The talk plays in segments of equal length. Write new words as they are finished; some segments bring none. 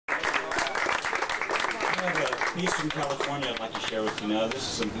piece from California I'd like to share with you now. This is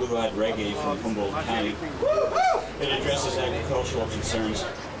some blue-eyed reggae from Humboldt County. It addresses agricultural concerns.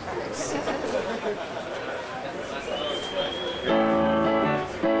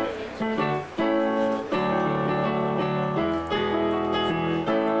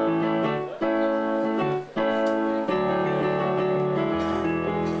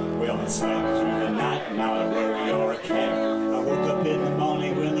 Well, it's like through the night, not a worry or a care. I woke up in the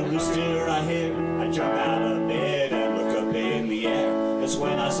morning when the rooster I hear. I jump out of bed and look up in the air. That's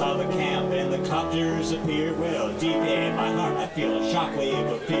when I saw the camp and the copters appear. Well, deep in my heart I feel a shockwave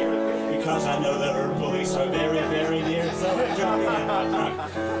of fear, because I know the Earth police are very, very near. So I jump in my truck,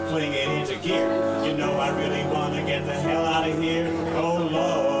 fling it into gear. You know I really want to get the hell out of here. Oh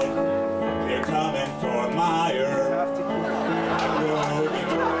Lord, they're coming for my Earth. I grow the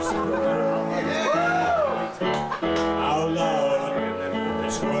doors. Oh Lord,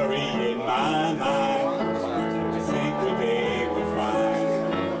 there's worry in my mind. To think that they will find.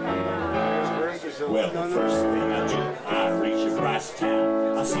 Well, the first thing I do, I reach across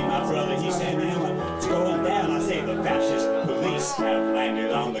town. I see my brother, he said, man, what's going down? I say, the fascist police have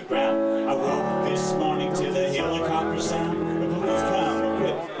landed on the ground. I woke this morning to the helicopter sound. The police come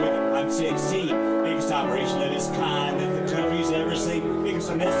equipped with M16. Biggest operation of its kind that the country's ever seen. Biggest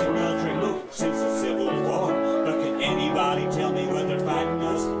domestic military move since the Civil War. But can anybody tell me what they're fighting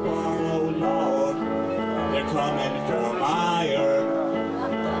us for? Oh Lord, they're coming for my Earth.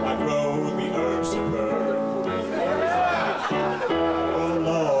 I grow the herb superb. Oh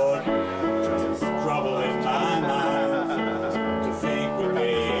Lord, trouble in my mind. To think what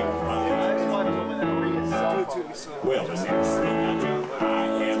they will find. Well,